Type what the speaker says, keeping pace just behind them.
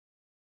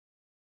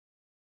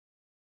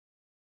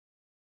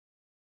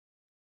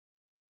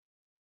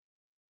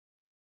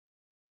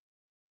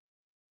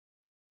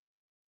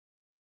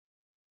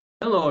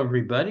Hello,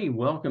 everybody.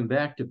 Welcome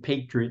back to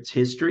Patriot's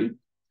History.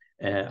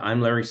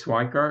 I'm Larry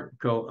Schweikart.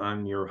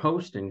 I'm your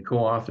host and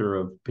co-author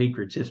of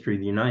Patriot's History of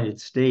the United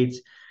States,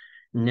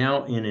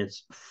 now in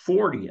its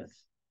 40th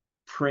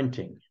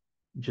printing.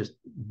 Just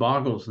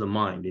boggles the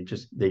mind.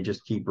 They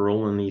just keep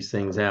rolling these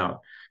things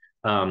out.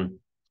 And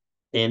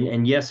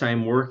yes,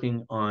 I'm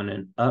working on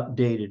an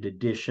updated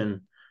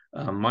edition.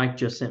 Mike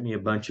just sent me a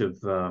bunch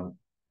of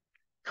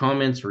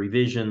comments,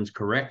 revisions,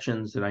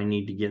 corrections that I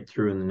need to get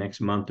through in the next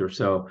month or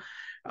so.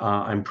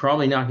 I'm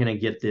probably not going to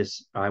get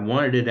this. I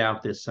wanted it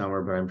out this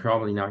summer, but I'm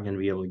probably not going to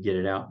be able to get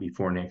it out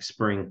before next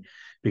spring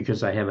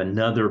because I have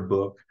another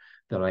book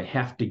that I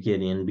have to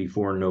get in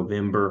before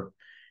November.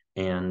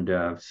 And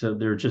so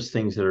there are just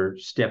things that are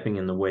stepping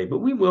in the way, but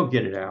we will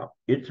get it out.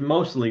 It's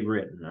mostly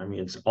written. I mean,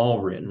 it's all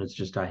written. It's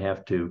just I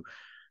have to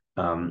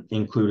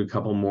include a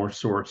couple more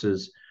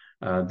sources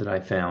that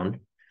I found.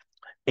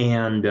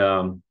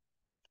 And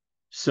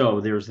so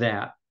there's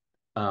that.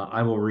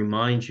 I will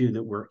remind you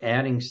that we're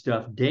adding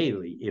stuff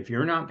daily. If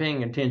you're not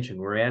paying attention,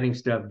 we're adding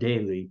stuff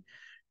daily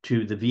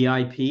to the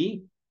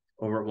VIP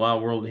over at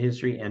Wild World of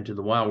History and to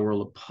the Wild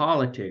World of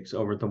Politics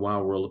over at the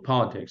Wild World of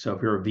Politics. So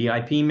if you're a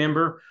VIP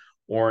member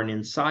or an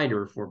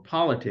insider for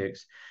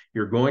politics,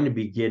 you're going to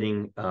be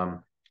getting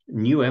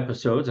new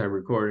episodes. I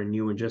recorded a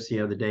new one just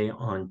the other day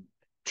on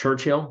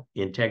Churchill,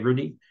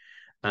 integrity,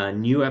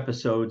 new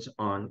episodes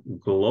on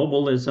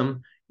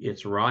globalism,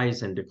 its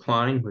rise and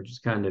decline, which is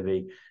kind of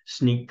a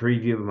sneak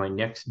preview of my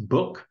next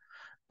book.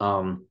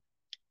 I've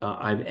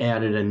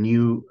added a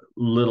new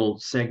little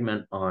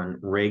segment on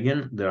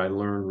Reagan that I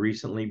learned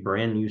recently,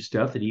 brand new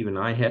stuff that even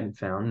I hadn't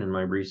found in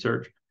my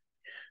research.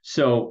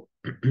 So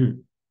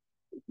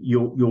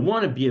you'll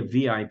want to be a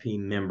VIP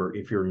member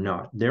if you're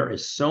not. There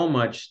is so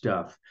much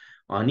stuff.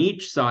 On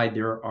each side,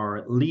 there are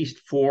at least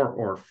 4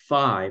 or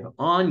 5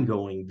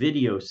 ongoing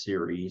video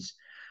series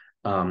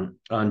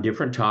on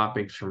different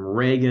topics, from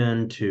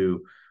Reagan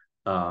to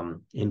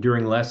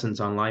enduring lessons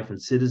on life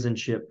and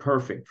citizenship,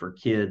 perfect for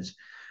kids,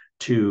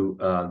 to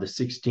the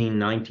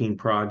 1619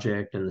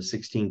 Project and the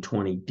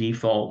 1620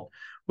 default,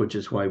 which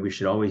is why we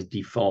should always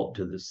default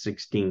to the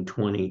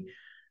 1620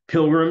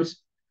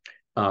 Pilgrims.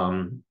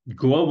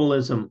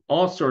 Globalism,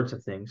 all sorts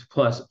of things,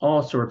 plus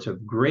all sorts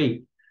of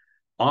great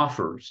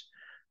offers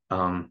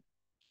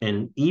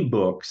and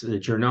ebooks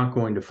that you're not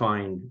going to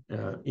find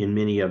in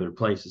many other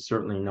places,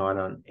 certainly not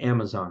on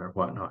Amazon or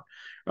whatnot.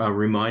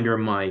 Reminder,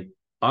 my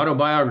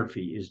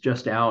autobiography is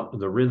just out,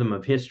 The Rhythm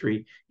of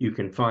History. You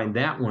can find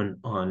that one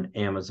on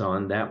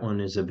Amazon. That one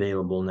is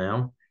available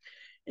now.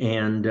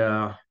 And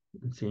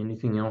let's see,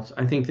 anything else?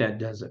 I think that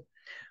does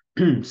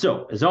it.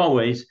 So, as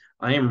always,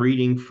 I am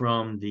reading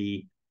from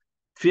the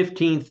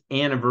 15th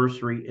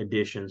anniversary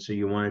edition. So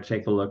you want to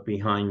take a look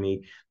behind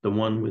me, the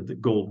one with the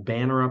gold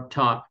banner up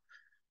top.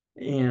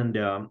 And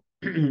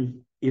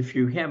if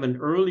you have an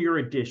earlier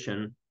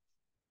edition,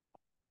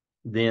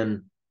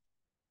 then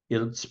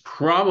it's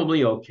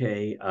probably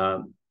okay.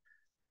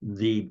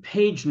 The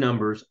page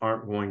numbers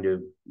aren't going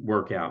to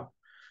work out,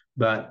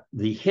 but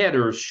the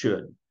headers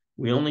should.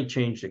 We only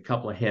changed a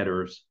couple of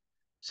headers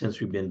since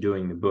we've been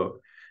doing the book.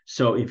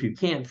 So if you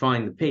can't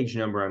find the page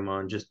number I'm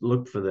on, just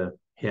look for the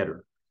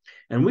header.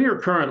 And we are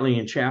currently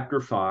in chapter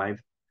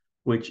 5,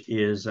 which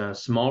is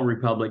Small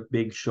Republic,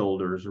 Big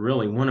Shoulders,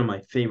 really one of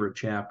my favorite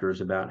chapters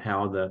about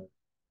how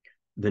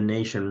the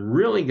nation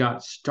really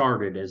got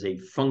started as a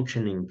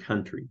functioning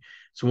country.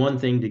 It's one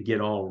thing to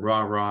get all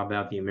rah-rah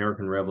about the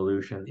American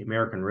Revolution. The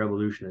American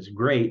Revolution is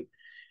great,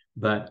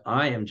 but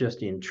I am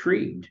just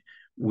intrigued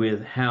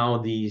with how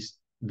these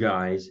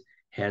guys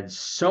had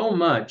so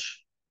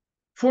much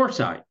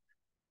foresight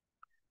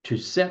to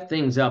set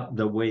things up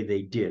the way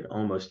they did.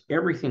 Almost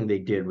everything they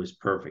did was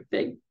perfect.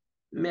 They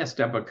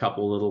messed up a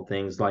couple little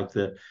things, like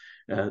the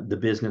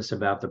business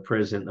about the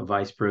president and the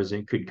vice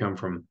president could come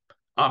from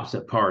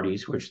opposite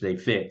parties, which they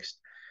fixed.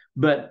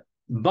 But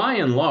by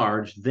and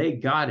large, they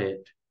got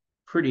it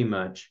pretty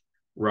much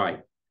right.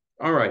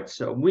 All right,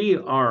 so we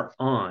are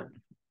on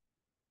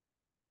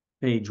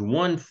page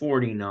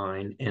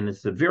 149, and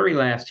it's the very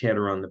last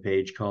header on the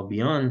page, called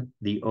Beyond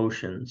the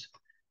Oceans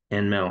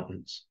and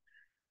Mountains.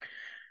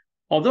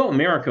 Although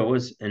America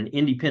was an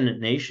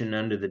independent nation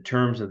under the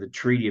terms of the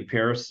Treaty of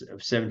Paris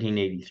of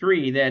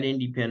 1783, that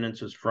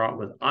independence was fraught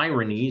with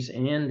ironies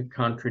and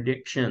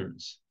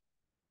contradictions.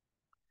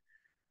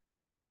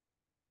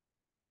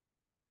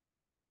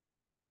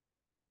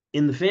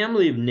 In the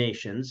family of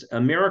nations,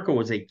 America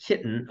was a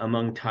kitten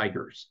among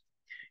tigers.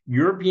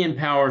 European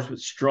powers with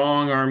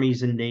strong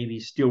armies and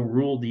navies still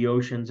ruled the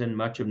oceans and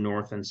much of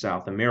North and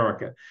South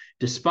America,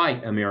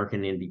 despite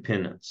American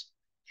independence.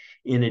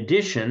 In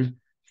addition,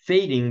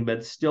 fading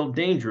but still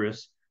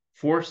dangerous,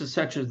 forces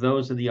such as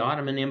those of the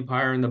Ottoman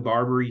Empire and the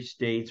Barbary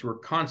states were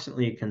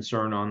constantly a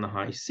concern on the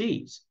high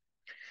seas.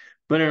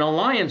 But an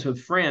alliance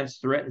with France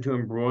threatened to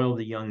embroil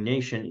the young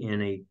nation in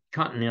a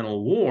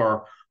continental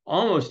war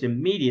almost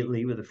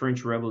immediately with the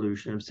French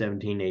Revolution of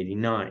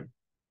 1789.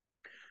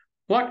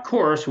 What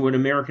course would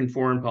American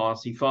foreign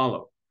policy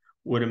follow?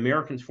 Would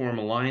Americans form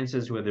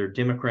alliances with their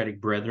democratic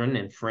brethren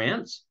in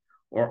France,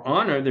 or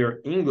honor their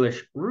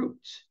English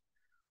roots?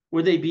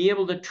 Would they be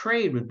able to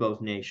trade with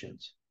both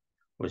nations?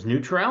 Was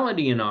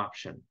neutrality an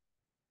option?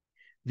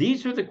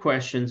 These were the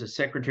questions the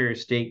Secretary of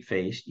State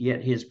faced,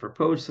 yet his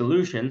proposed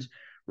solutions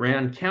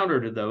ran counter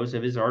to those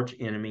of his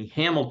archenemy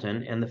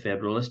Hamilton and the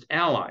Federalist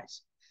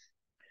allies.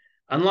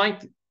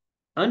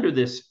 Under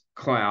this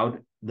cloud,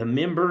 the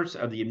members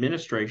of the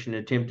administration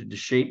attempted to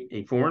shape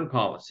a foreign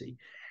policy.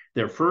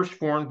 Their first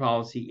foreign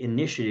policy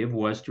initiative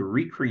was to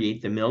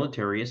recreate the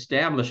military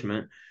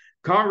establishment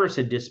Congress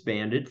had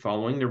disbanded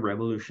following the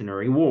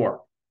Revolutionary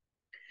War.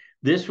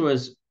 This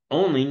was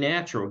only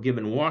natural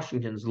given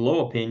Washington's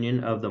low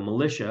opinion of the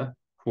militia.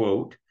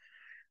 Quote,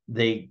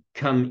 they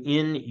come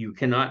in, you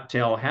cannot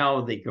tell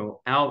how, they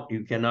go out,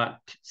 you cannot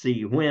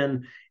see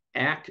when,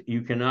 act,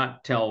 you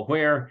cannot tell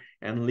where,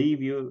 and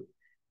leave you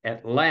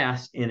at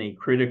last in a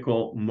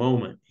critical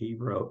moment, he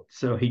wrote.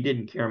 So he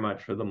didn't care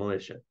much for the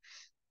militia.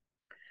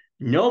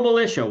 No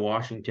militia,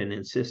 Washington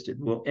insisted,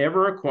 will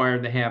ever acquire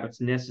the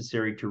habits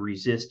necessary to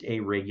resist a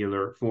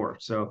regular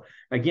force. So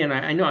again,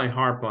 I know I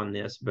harp on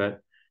this, but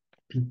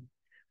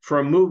for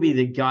a movie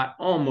that got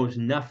almost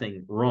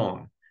nothing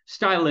wrong,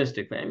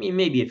 stylistically, I mean,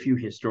 maybe a few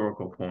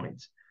historical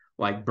points,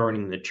 like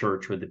burning the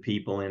church with the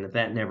people in it,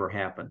 that never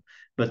happened.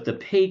 But The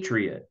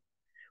Patriot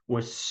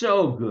was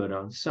so good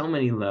on so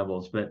many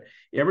levels. But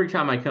every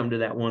time I come to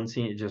that one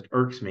scene, it just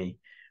irks me,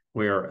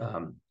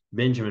 where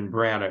Benjamin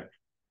Braddock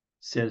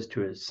says to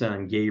his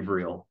son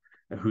Gabriel,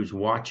 who's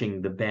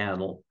watching the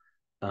battle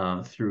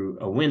through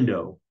a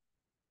window,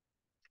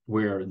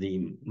 where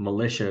the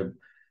militia,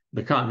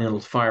 the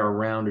Continentals, fire a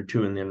round or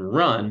two and then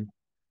run.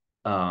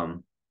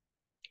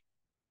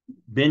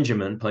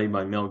 Benjamin, played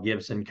by Mel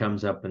Gibson,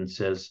 comes up and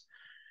says,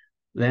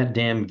 that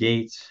damn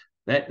Gates,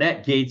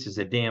 that Gates is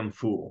a damn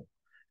fool.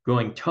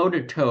 Going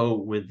toe-to-toe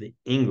with the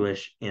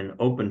English in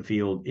open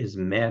field is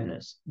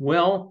madness.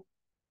 Well,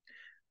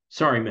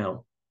 sorry,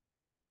 Mel,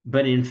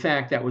 but in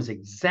fact, that was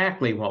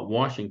exactly what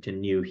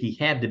Washington knew he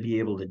had to be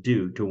able to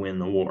do to win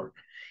the war.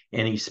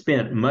 And he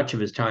spent much of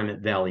his time at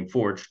Valley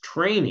Forge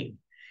training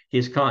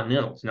his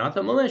Continentals, not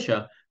the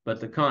militia,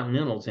 but the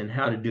Continentals, in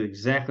how to do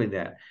exactly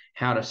that,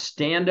 how to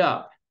stand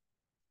up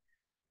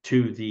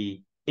to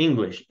the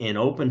English in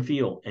open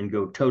field and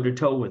go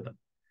toe-to-toe with them.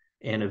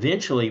 And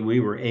eventually we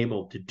were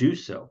able to do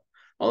so.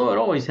 Although it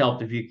always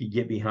helped if you could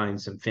get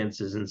behind some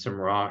fences and some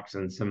rocks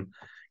and some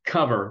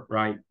cover,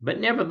 right? But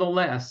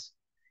nevertheless,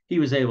 he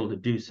was able to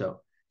do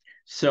so.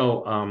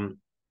 So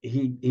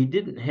he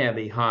didn't have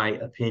a high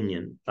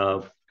opinion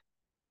of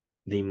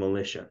the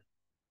militia.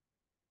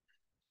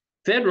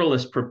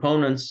 Federalist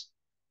proponents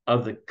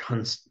of the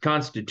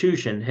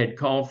Constitution had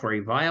called for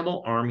a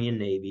viable Army and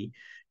Navy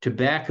to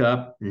back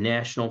up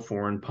national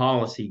foreign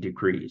policy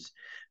decrees.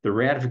 The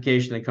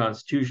ratification of the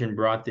Constitution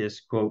brought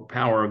this, quote,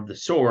 power of the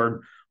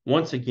sword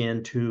once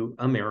again to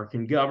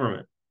American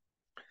government.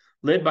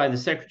 Led by the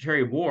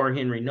Secretary of War,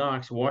 Henry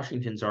Knox,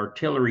 Washington's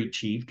artillery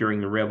chief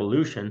during the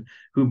Revolution,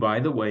 who,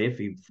 by the way, if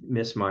you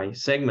missed my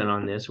segment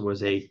on this,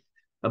 was a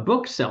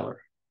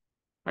bookseller.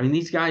 I mean,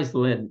 these guys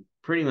led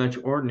pretty much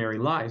ordinary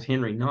lives.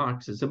 Henry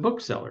Knox is a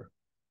bookseller.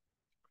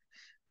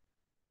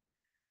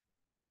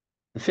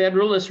 The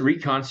Federalists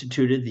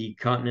reconstituted the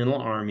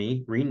Continental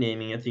Army,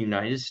 renaming it the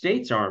United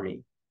States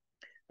Army.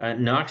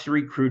 Knox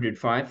recruited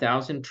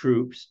 5,000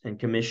 troops and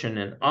commissioned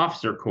an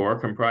officer corps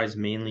comprised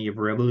mainly of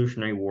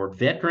Revolutionary War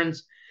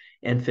veterans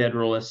and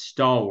Federalist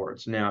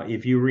stalwarts. Now,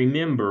 if you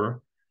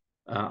remember,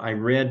 I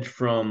read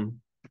from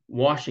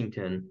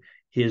Washington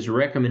his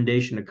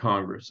recommendation to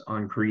Congress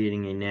on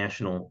creating a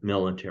national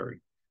military.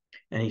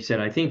 And he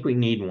said, I think we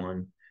need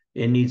one.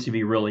 It needs to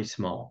be really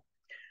small.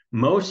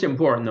 Most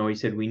important, though, he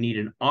said, we need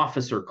an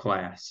officer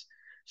class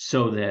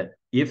so that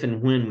if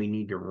and when we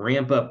need to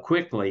ramp up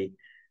quickly,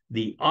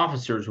 the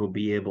officers will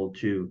be able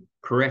to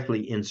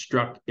correctly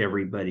instruct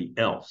everybody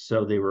else.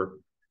 So they were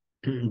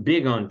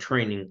big on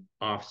training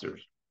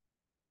officers.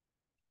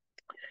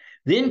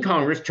 Then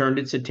Congress turned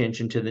its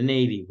attention to the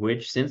Navy,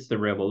 which, since the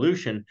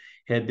Revolution,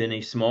 had been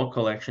a small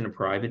collection of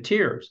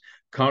privateers.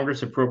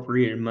 Congress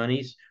appropriated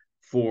monies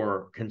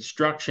for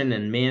construction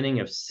and manning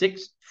of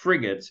 6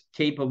 frigates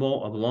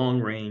capable of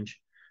long-range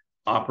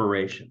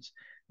operations.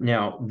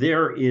 Now,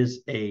 there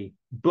is a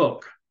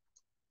book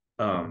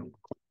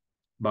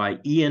by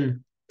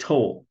Ian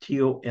Toll,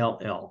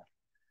 T-O-L-L,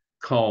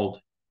 called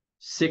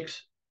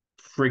 6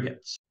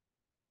 Frigates.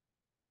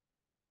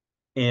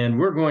 And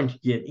we're going to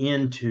get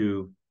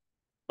into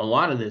a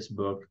lot of this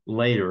book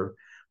later,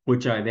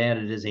 which I've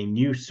added as a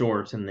new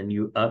source in the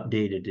new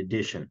updated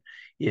edition.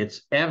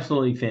 It's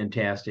absolutely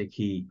fantastic.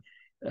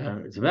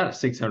 It's about a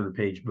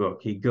 600-page book.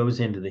 He goes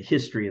into the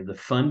history of the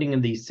funding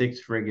of these 6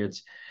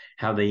 frigates,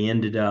 how they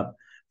ended up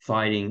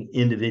fighting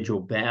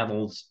individual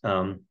battles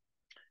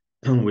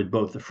with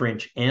both the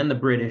French and the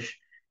British,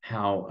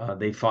 how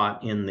they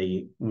fought in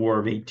the War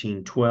of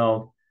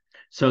 1812.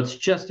 So it's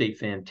just a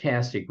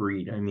fantastic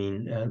read. I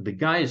mean, the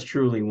guy is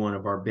truly one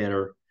of our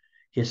better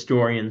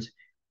historians.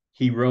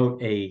 He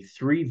wrote a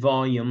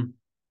 3-volume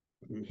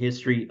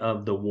history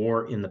of the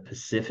war in the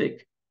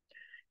Pacific.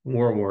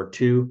 World War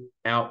II,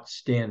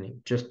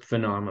 outstanding, just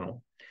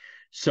phenomenal.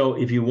 So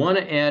if you want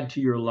to add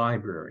to your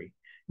library,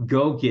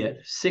 go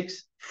get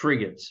 6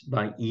 Frigates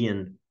by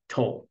Ian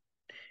Toll.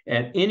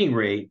 At any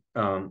rate,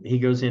 he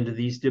goes into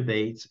these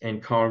debates,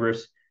 and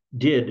Congress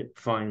did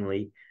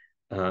finally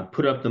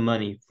put up the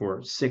money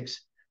for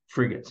 6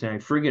 frigates. And a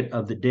frigate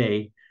of the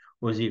day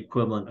was the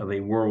equivalent of a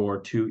World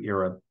War II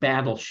era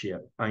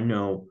battleship. I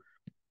know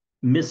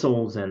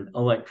missiles and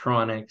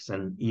electronics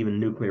and even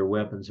nuclear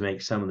weapons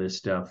make some of this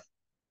stuff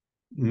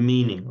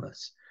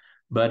meaningless.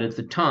 But at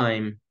the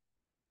time,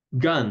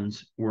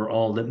 guns were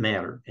all that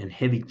mattered, and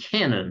heavy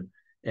cannon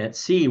at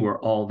sea were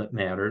all that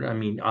mattered. I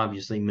mean,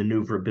 obviously,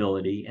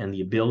 maneuverability and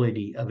the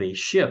ability of a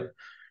ship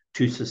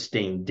to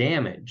sustain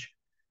damage.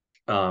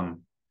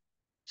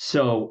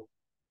 So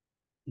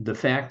the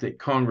fact that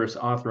Congress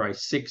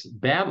authorized 6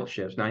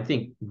 battleships, and I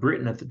think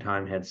Britain at the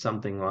time had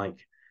something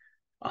like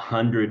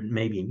 100,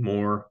 maybe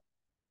more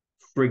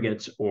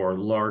frigates or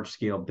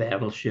large-scale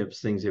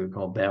battleships, things they would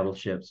call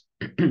battleships.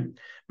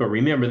 But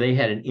remember, they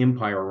had an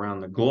empire around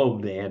the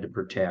globe they had to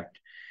protect.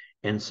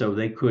 And so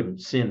they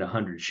couldn't send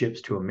 100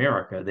 ships to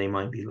America. They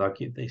might be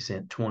lucky if they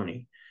sent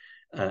 20.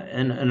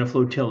 And a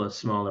flotilla of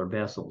smaller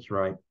vessels,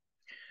 right?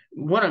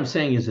 What I'm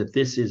saying is that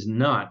this is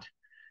not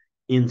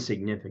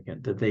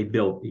insignificant, that they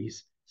built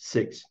these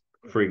 6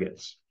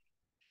 frigates.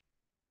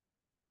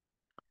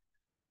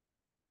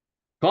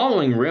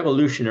 Following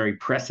revolutionary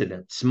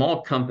precedent,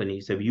 small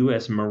companies of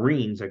U.S.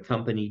 Marines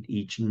accompanied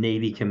each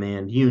Navy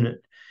command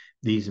unit.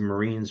 These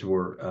Marines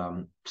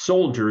were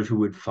soldiers who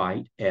would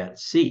fight at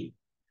sea.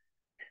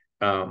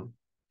 And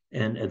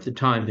at the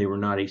time, they were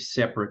not a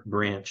separate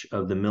branch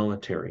of the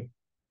military.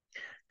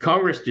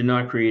 Congress did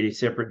not create a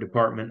separate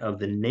department of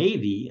the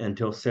Navy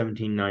until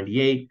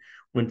 1798,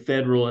 when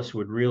Federalists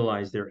would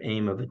realize their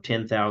aim of a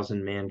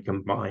 10,000-man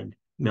combined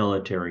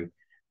military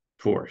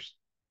force.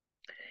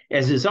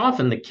 As is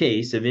often the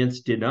case, events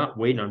did not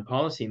wait on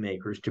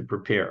policymakers to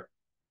prepare.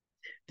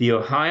 The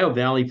Ohio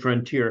Valley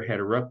frontier had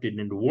erupted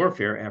into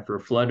warfare after a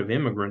flood of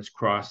immigrants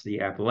crossed the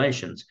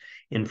Appalachians,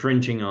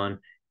 infringing on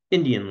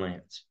Indian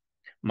lands.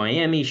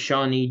 Miami,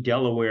 Shawnee,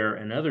 Delaware,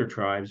 and other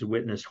tribes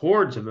witnessed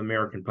hordes of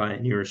American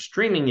pioneers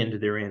streaming into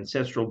their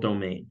ancestral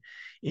domain.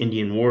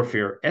 Indian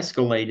warfare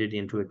escalated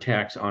into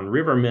attacks on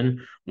rivermen.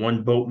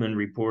 One boatman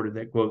reported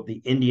that, quote,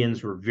 the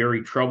Indians were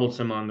very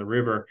troublesome on the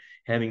river,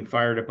 having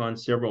fired upon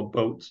several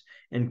boats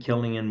and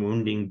killing and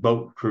wounding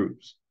boat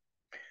crews.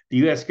 The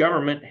U.S.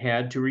 government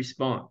had to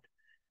respond.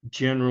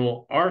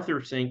 General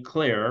Arthur St.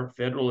 Clair,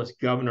 Federalist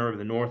governor of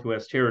the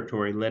Northwest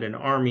Territory, led an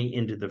army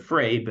into the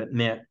fray, but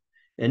met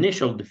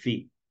initial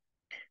defeat.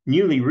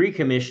 Newly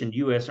recommissioned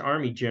U.S.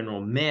 Army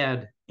General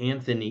Mad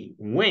Anthony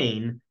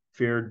Wayne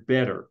fared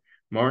better,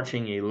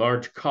 marching a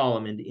large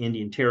column into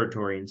Indian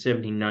Territory in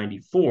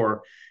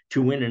 1794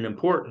 to win an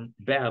important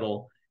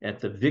battle at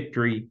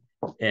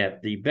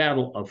the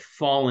Battle of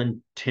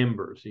Fallen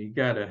Timber. So you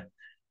got to,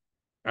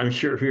 I'm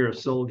sure if you're a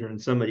soldier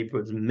and somebody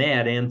puts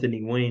Mad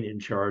Anthony Wayne in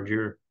charge,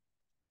 you're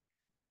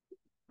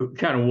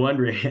kind of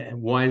wondering,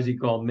 why is he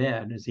called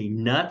mad? Is he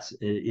nuts?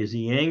 Is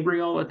he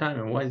angry all the time?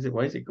 And why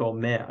is it called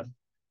mad?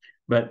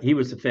 But he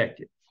was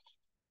effective.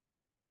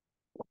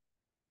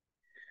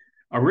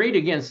 A raid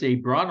against a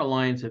broad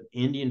alliance of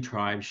Indian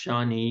tribes,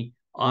 Shawnee,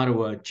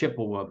 Ottawa,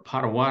 Chippewa,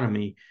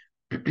 Potawatomi,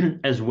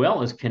 as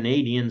well as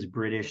Canadians,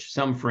 British,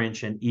 some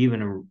French, and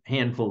even a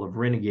handful of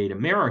renegade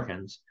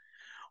Americans.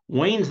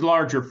 Wayne's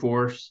larger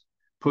force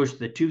pushed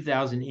the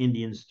 2,000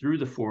 Indians through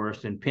the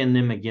forest and pinned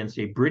them against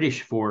a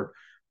British fort,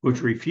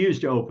 which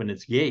refused to open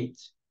its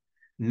gates.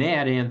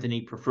 Mad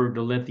Anthony preferred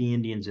to let the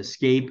Indians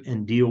escape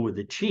and deal with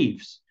the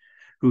chiefs,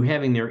 who,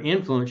 having their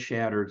influence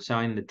shattered,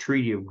 signed the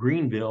Treaty of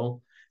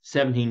Greenville,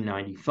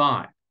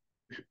 1795.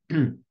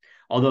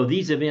 Although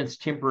these events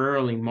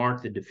temporarily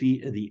marked the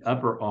defeat of the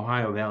upper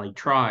Ohio Valley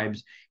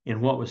tribes in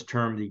what was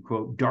termed the,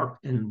 quote, dark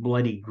and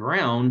bloody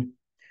ground,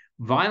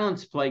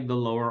 violence plagued the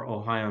lower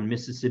Ohio and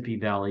Mississippi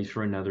valleys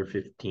for another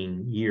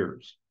 15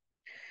 years.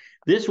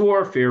 This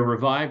warfare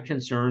revived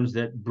concerns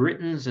that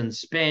Britons and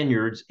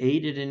Spaniards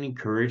aided and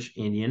encouraged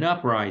Indian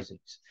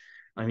uprisings.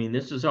 I mean,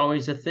 this is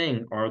always a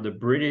thing. Are the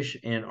British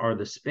and are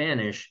the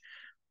Spanish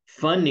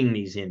funding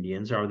these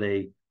Indians? Are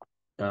they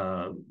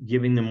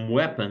giving them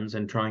weapons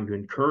and trying to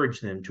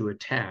encourage them to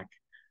attack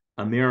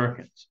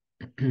Americans?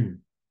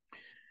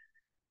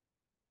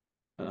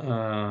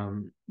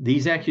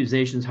 These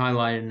accusations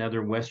highlight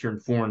another Western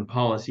foreign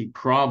policy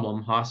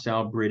problem: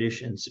 hostile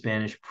British and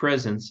Spanish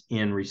presence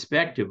in,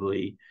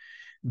 respectively,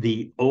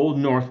 the Old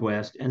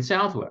Northwest and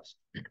Southwest.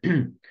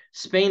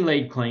 Spain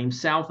laid claim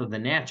south of the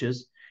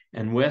Natchez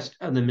and west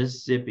of the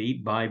Mississippi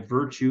by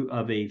virtue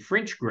of a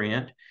French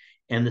grant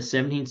and the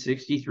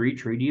 1763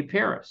 Treaty of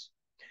Paris.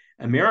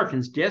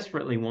 Americans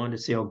desperately wanted to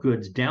sail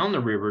goods down the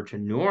river to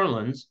New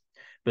Orleans,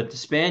 but the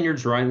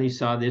Spaniards rightly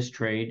saw this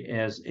trade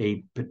as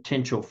a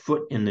potential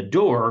foot in the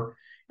door,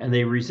 and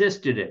they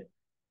resisted it.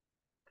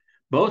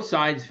 Both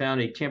sides found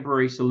a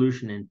temporary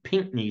solution in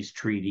Pinckney's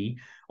Treaty,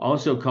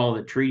 also called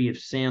the Treaty of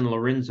San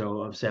Lorenzo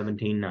of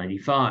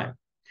 1795.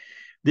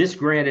 This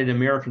granted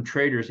American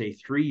traders a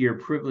 3-year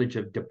privilege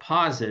of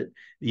deposit,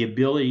 the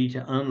ability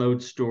to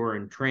unload, store,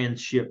 and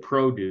transship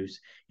produce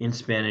in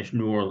Spanish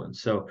New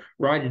Orleans. So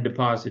right of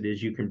deposit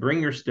is you can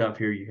bring your stuff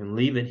here, you can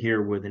leave it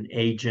here with an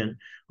agent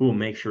who will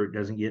make sure it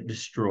doesn't get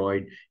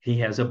destroyed. He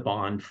has a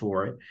bond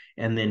for it,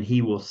 and then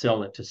he will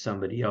sell it to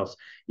somebody else.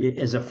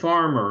 As a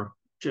farmer,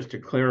 just to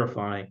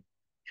clarify,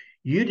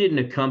 you didn't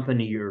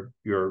accompany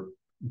your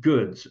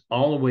goods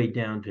all the way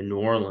down to New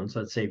Orleans,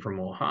 let's say from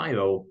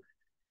Ohio,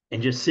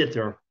 and just sit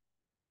there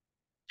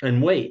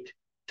and wait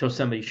till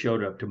somebody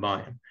showed up to buy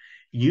them.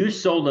 You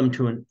sold them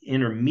to an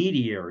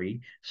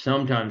intermediary,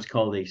 sometimes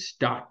called a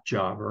stock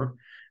jobber,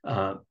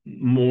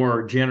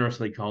 more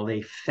generously called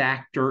a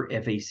factor,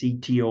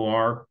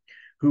 F-A-C-T-O-R,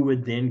 who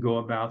would then go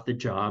about the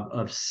job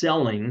of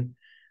selling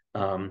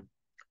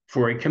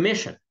for a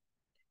commission.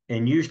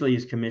 And usually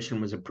his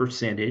commission was a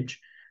percentage,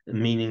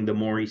 meaning the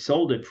more he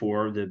sold it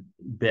for, the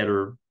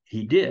better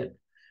he did.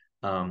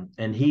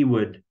 And he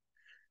would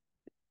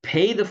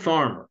pay the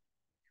farmer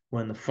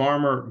when the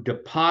farmer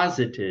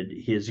deposited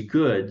his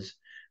goods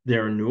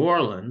there in New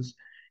Orleans,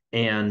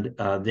 and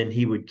then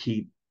he would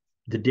keep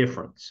the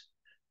difference.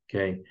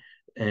 Okay.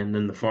 And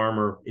then the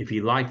farmer, if he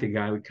liked the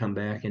guy, would come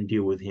back and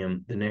deal with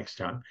him the next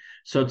time.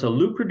 So it's a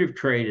lucrative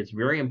trade. It's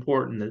very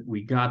important that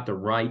we got the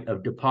right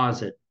of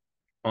deposit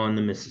on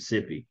the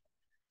Mississippi.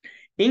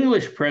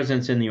 English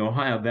presence in the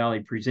Ohio Valley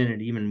presented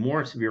an even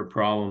more severe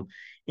problem.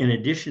 In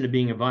addition to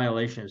being a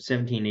violation of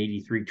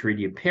 1783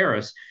 Treaty of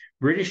Paris,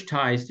 British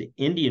ties to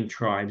Indian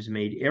tribes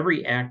made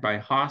every act by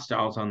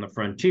hostiles on the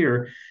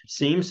frontier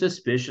seem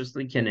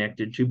suspiciously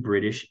connected to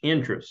British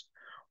interest.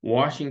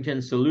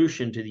 Washington's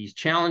solution to these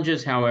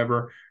challenges,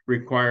 however,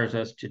 requires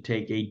us to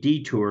take a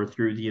detour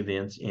through the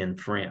events in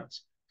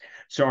France.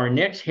 So our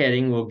next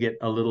heading, we'll get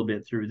a little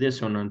bit through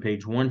this one on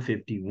page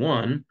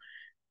 151,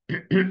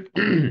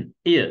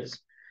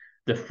 is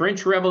the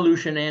French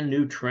Revolution and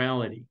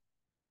neutrality.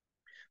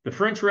 The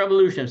French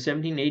Revolution of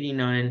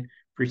 1789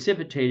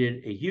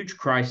 precipitated a huge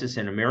crisis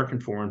in American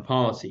foreign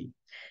policy.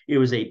 It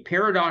was a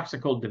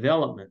paradoxical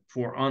development,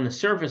 for on the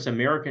surface,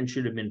 Americans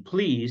should have been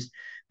pleased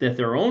that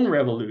their own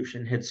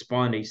revolution had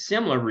spawned a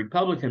similar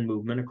Republican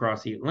movement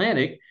across the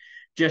Atlantic,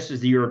 just as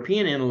the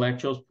European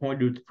intellectuals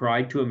pointed with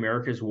pride to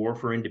America's war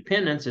for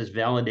independence as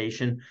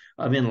validation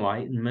of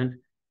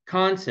Enlightenment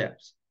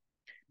concepts.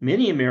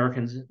 Many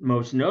Americans,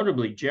 most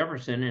notably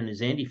Jefferson and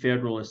his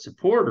anti-federalist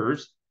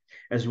supporters,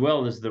 as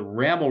well as the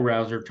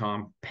rabble-rouser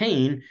Tom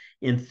Paine,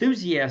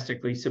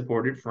 enthusiastically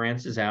supported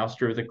France's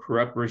ouster of the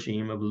corrupt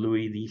regime of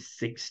Louis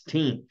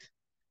XVI.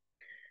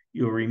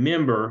 You'll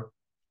remember,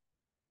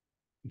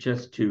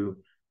 just to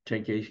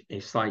take a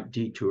slight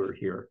detour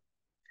here,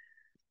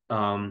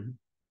 for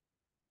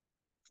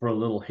a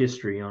little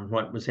history on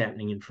what was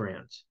happening in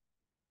France.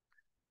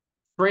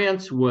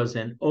 France was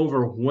an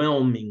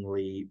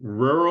overwhelmingly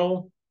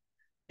rural,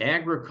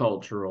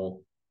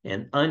 agricultural,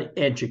 and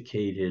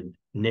uneducated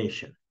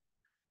nation.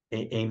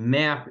 A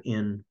map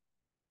in,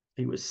 I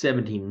think it was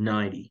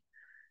 1790,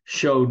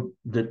 showed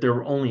that there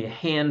were only a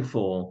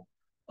handful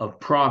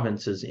of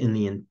provinces in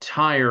the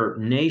entire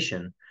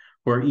nation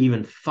where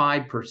even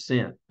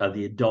 5% of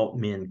the adult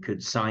men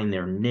could sign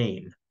their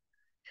name.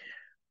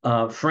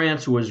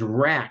 France was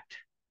racked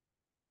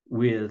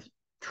with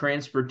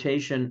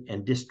transportation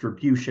and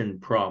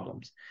distribution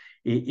problems.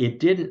 It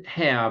didn't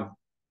have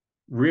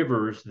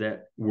rivers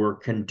that were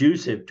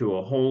conducive to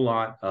a whole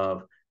lot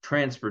of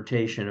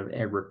transportation of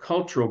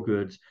agricultural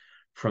goods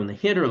from the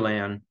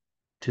hinterland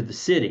to the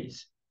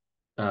cities.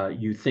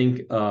 You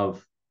think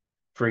of,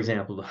 for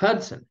example, the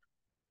Hudson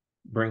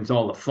brings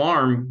all the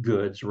farm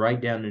goods right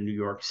down to New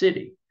York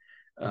City.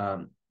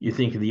 You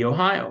think of the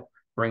Ohio,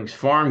 brings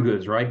farm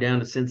goods right down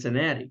to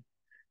Cincinnati.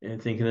 And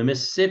think of the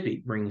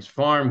Mississippi, brings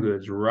farm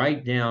goods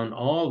right down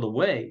all the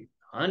way,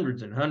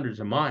 hundreds and hundreds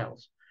of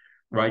miles,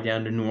 right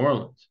down to New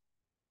Orleans.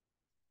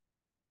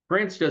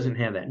 France doesn't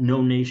have that.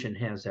 No nation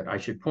has that. I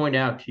should point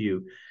out to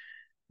you,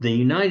 the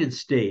United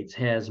States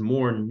has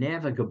more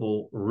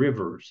navigable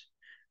rivers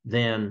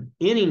than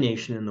any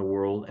nation in the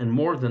world, and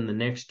more than the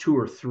next 2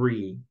 or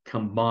 3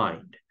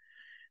 combined.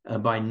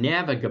 By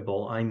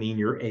navigable, I mean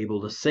you're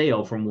able to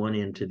sail from one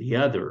end to the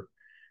other.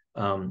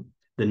 The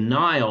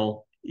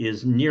Nile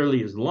is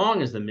nearly as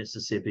long as the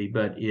Mississippi,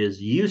 but is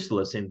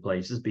useless in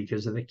places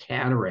because of the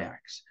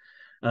cataracts.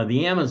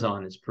 The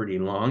Amazon is pretty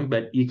long,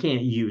 but you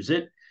can't use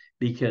it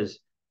because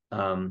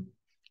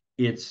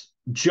it's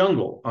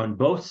jungle on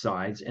both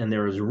sides, and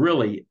there is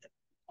really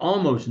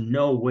almost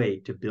no way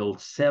to build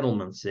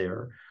settlements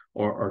there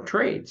or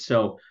trade.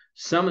 So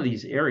some of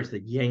these areas, the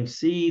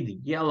Yangtze, the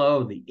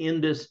Yellow, the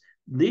Indus,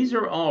 these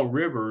are all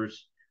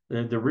rivers,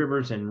 the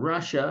rivers in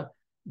Russia,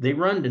 they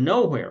run to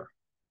nowhere.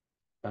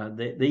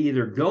 They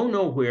either go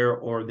nowhere,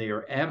 or they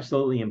are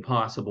absolutely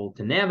impossible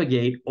to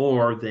navigate,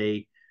 or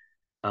they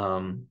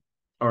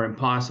are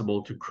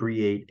impossible to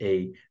create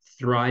a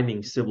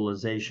thriving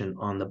civilization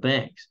on the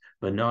banks,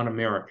 but not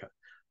America.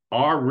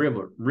 Our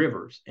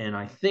rivers, and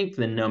I think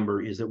the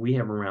number is that we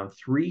have around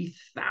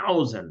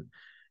 3,000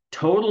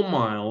 total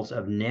miles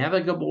of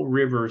navigable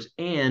rivers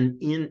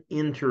and in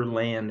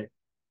interland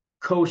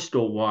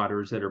coastal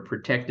waters that are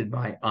protected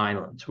by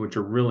islands, which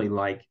are really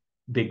like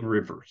big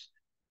rivers.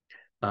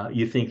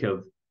 You think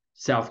of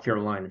South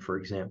Carolina, for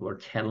example, or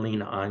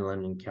Catalina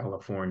Island in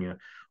California,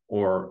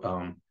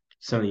 or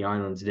some of the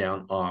islands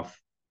down off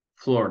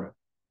Florida.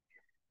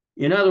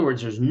 In other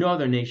words, there's no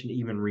other nation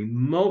even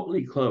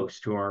remotely close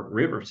to our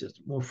river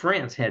system. Well,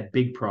 France had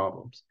big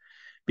problems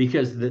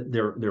because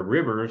their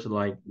rivers,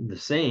 like the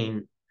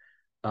Seine,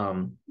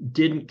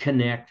 didn't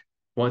connect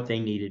what they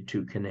needed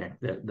to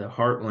connect, the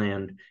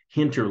heartland,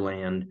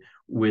 hinterland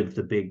with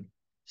the big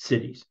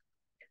cities.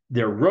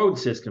 Their road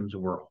systems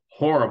were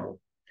horrible.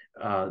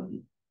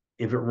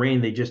 If it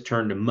rained, they just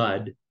turned to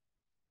mud.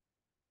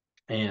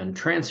 And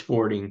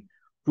transporting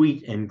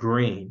wheat and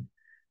grain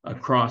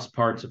across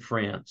parts of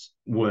France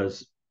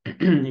was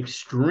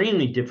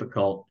extremely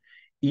difficult,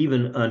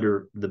 even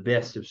under the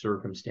best of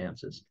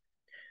circumstances.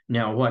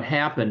 Now, what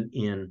happened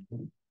in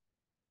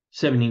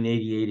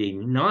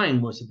 1788-89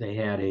 was that they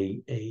had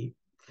a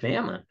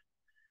famine,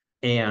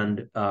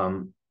 and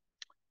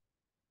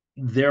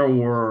there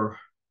were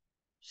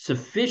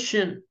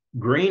sufficient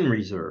grain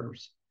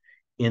reserves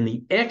in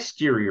the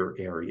exterior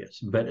areas,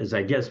 but as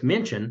I just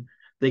mentioned,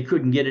 they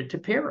couldn't get it to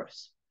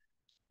Paris.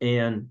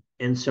 And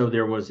so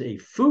there was a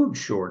food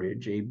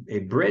shortage, a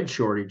bread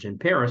shortage in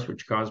Paris,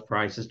 which caused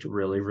prices to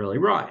really, really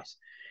rise.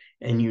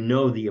 And you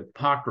know, the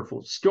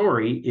apocryphal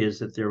story is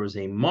that there was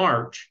a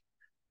march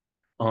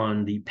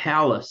on the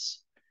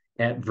palace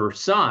at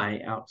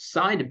Versailles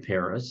outside of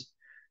Paris,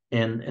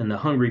 and the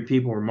hungry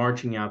people were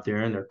marching out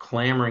there, and they're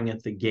clamoring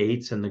at the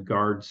gates, and the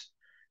guards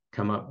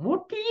come up.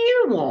 What do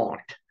you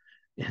want?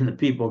 And the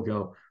people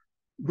go,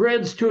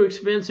 bread's too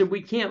expensive.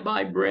 We can't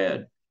buy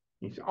bread.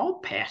 He says, I'll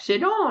pass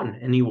it on.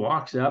 And he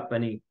walks up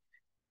and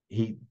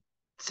he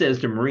says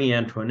to Marie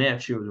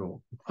Antoinette, she was,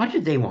 well, what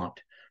did they want?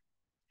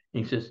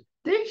 And he says,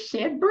 they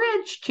said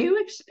bread's too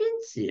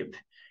expensive.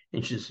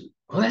 And she says,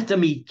 well, let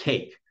them eat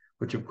cake,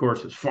 which of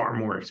course was far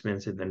more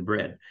expensive than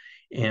bread.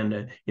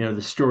 And,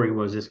 the story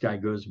was this guy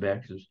goes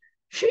back and says,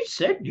 she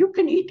said you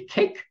can eat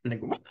cake. And they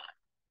go, what?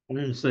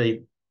 And so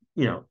they,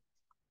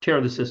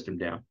 tear the system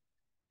down.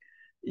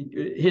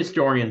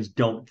 Historians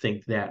don't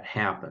think that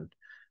happened,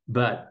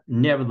 but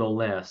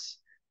nevertheless,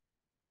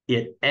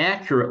 it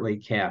accurately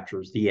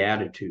captures the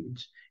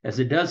attitudes as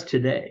it does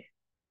today.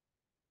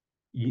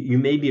 You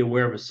may be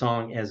aware of a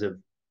song as of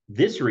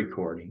this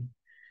recording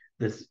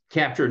that's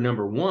captured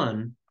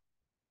 #1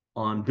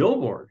 on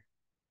Billboard,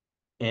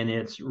 and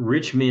it's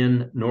Rich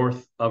Men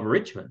North of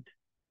Richmond.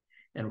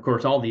 And of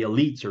course, all the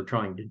elites are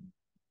trying to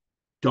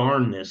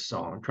darn this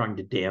song, trying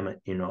to damn it.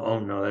 Oh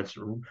no, that's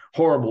a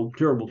horrible,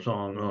 terrible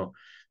song. Oh,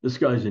 this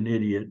guy's an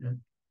idiot.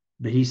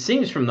 But he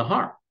sings from the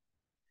heart.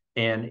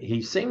 And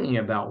he's singing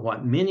about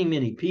what many,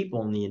 many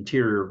people in the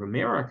interior of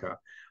America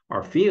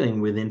are feeling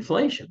with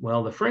inflation.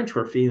 Well, the French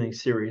were feeling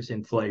serious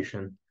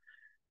inflation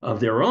of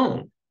their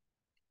own.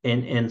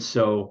 And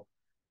so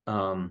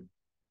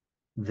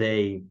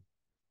they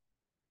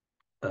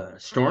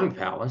stormed the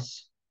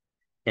palace,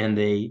 and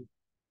they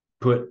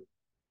put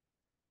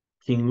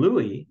King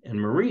Louis and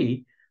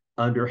Marie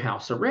under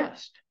house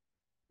arrest.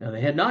 Now,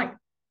 they had not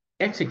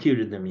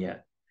executed them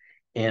yet,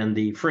 and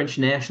the French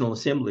National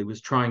Assembly was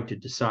trying to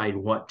decide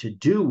what to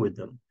do with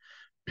them.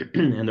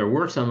 And there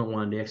were some that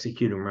wanted to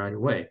execute them right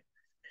away.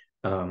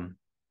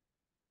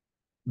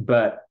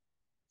 But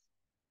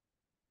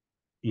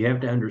you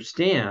have to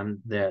understand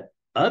that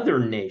other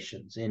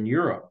nations in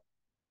Europe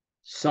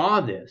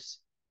saw this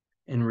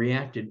and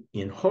reacted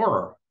in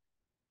horror.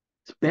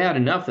 It's bad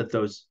enough that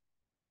those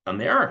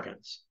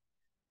Americans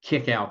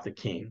kick out the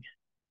king,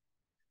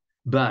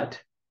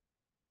 but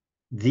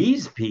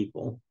these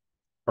people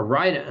are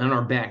right on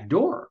our back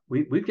door.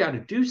 We've got to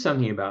do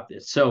something about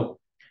this. So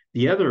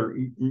the other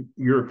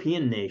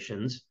European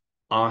nations,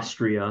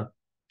 Austria,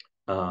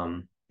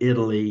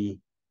 Italy,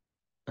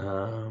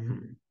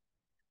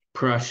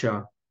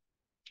 Prussia,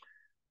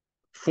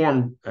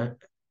 formed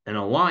an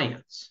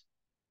alliance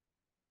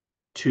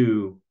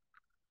to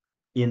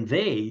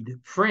invade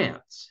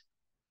France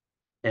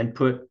and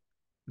put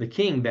the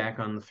king back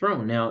on the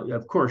throne. Now,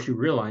 of course, you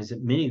realize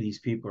that many of these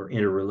people are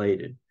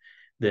interrelated,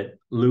 that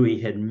Louis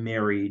had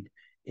married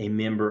a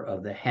member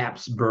of the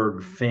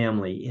Habsburg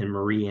family in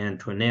Marie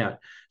Antoinette,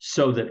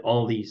 so that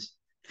all these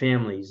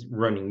families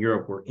running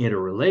Europe were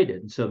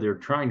interrelated. So they're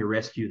trying to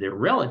rescue their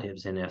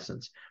relatives, in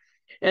essence.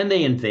 And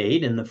they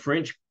invade, and the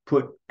French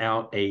put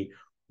out a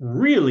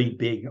really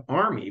big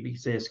army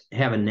because they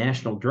have a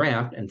national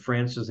draft, and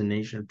France is a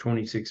nation of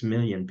 26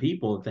 million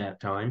people at that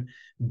time,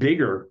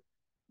 bigger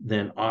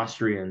than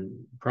Austria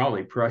and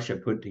probably Prussia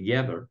put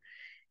together.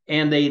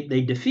 And they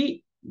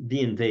defeat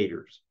the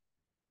invaders.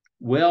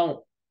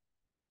 Well,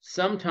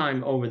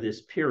 sometime over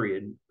this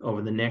period,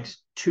 over the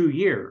next 2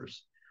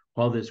 years,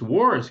 while this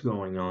war is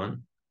going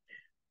on,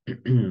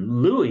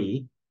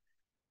 Louis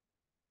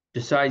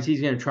decides he's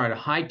going to try to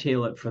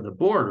hightail it for the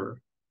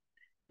border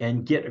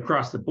and get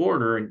across the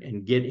border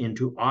and get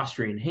into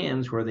Austrian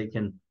hands where they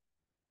can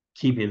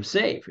keep him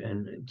safe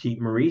and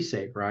keep Marie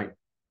safe, right?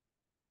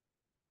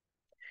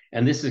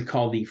 And this is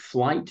called the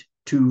Flight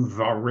to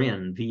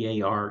Varennes,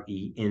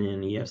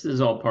 Varennes. This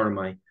is all part of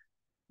my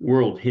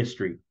world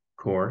history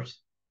course.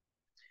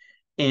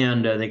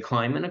 And they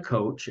climb in a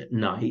coach at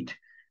night.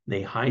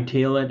 They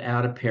hightail it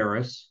out of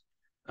Paris.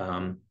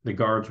 The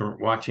guards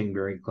weren't watching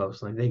very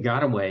closely. They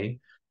got away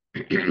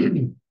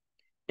and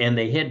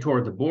they head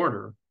toward the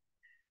border,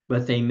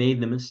 but they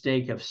made the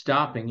mistake of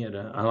stopping at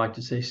I like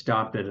to say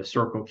stopped at a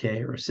Circle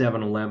K or a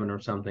 7-Eleven or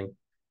something.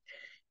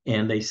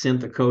 And they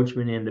sent the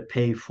coachman in to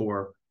pay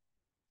for,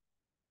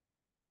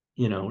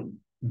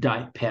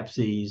 Diet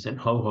Pepsis and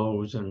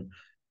Ho-Hos and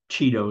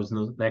Cheetos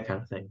and that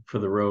kind of thing for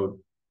the road.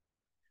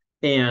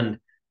 And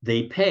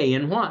they pay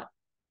in what?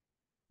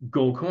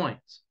 Gold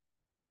coins.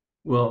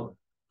 Well,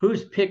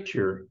 whose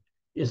picture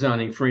is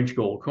on a French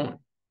gold coin?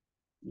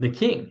 The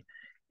king.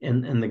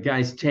 And the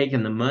guy's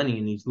taking the money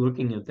and he's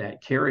looking at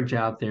that carriage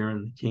out there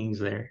and the king's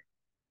there.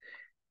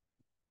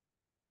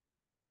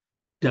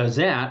 Does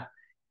that,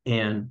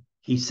 and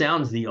he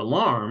sounds the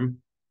alarm,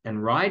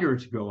 and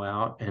riders go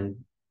out, and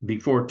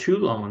before too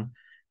long,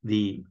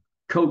 the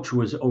coach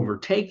was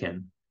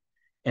overtaken.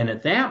 And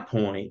at that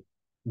point,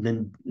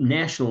 the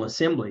National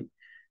Assembly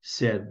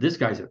said, this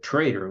guy's a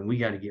traitor and we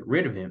got to get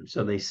rid of him.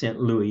 So they sent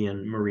Louis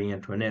and Marie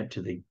Antoinette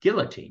to the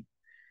guillotine.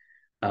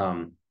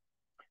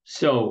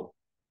 So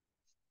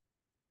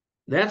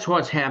that's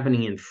what's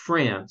happening in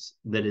France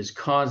that is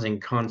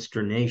causing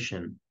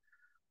consternation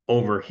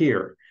over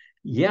here.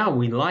 Yeah,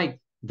 we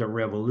like the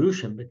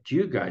revolution, but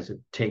you guys have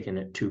taken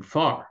it too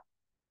far.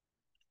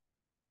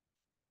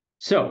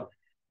 So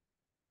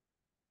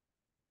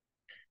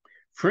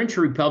French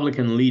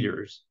Republican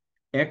leaders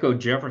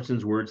echoed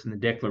Jefferson's words in the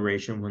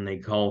Declaration when they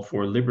called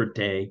for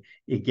liberté,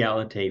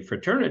 égalité,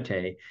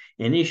 fraternité,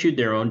 and issued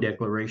their own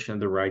Declaration of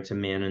the Rights of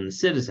Man and the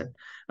Citizen.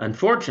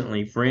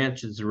 Unfortunately,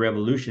 France's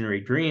revolutionary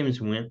dreams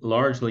went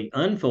largely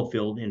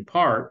unfulfilled, in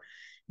part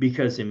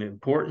because of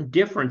important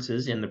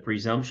differences in the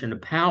presumption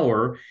of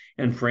power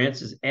and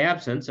France's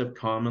absence of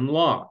common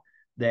law.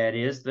 That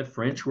is, the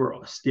French were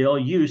still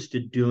used to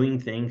doing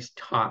things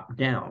top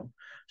down.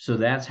 So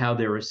that's how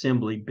their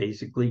assembly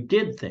basically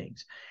did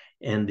things.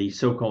 And the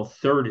so-called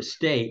Third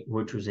Estate,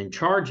 which was in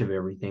charge of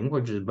everything,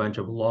 which was a bunch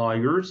of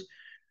lawyers,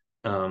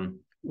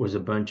 was a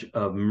bunch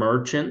of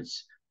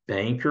merchants,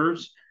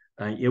 bankers.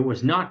 It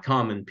was not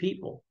common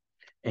people.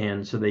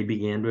 And so they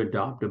began to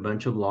adopt a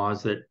bunch of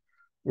laws that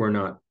were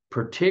not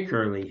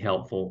particularly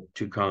helpful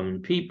to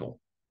common people.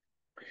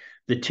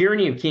 The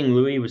tyranny of King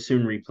Louis was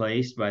soon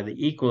replaced by the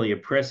equally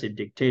oppressive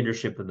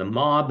dictatorship of the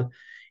mob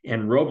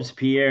and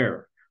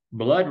Robespierre.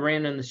 Blood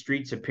ran in the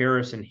streets of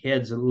Paris and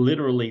heads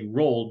literally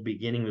rolled,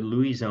 beginning with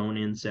Louis' own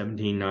in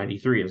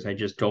 1793, as I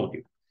just told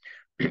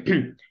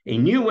you. A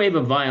new wave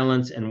of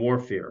violence and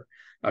warfare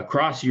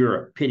across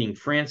Europe, pitting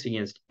France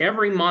against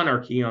every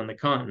monarchy on the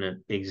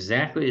continent,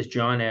 exactly as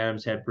John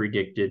Adams had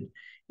predicted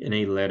in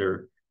a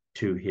letter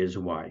to his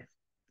wife.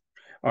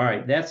 All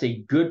right, that's a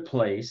good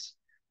place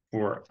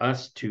for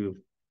us to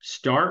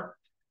start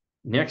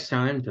next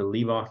time, to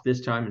leave off this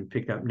time and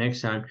pick up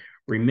next time.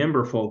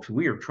 Remember, folks,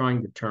 we are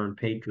trying to turn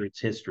Patriot's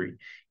history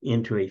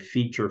into a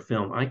feature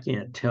film. I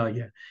can't tell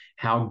you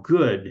how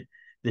good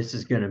this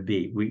is going to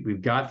be.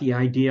 We've got the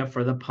idea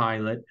for the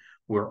pilot.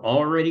 We're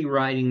already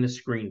writing the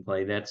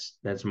screenplay.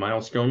 That's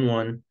milestone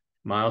 1.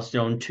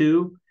 Milestone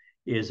 2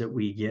 is that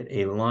we get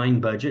a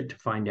line budget to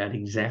find out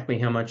exactly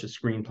how much a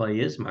screenplay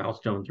is.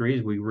 Milestone 3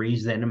 is we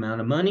raise that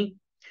amount of money.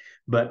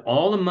 But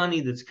all the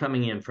money that's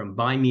coming in from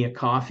Buy Me a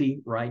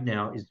Coffee right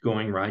now is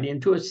going right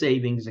into a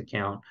savings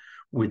account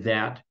with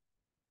that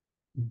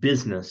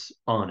business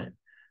on it.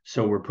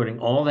 So we're putting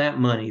all that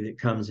money that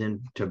comes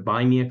in to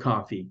Buy Me a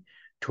Coffee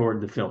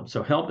toward the film.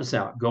 So help us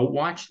out. Go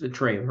watch the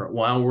trailer at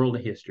Wild World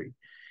of History,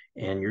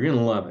 and you're going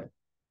to love it.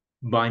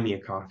 Buy Me a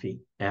Coffee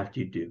after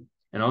you do.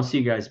 And I'll see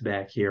you guys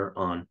back here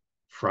on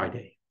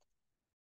Friday.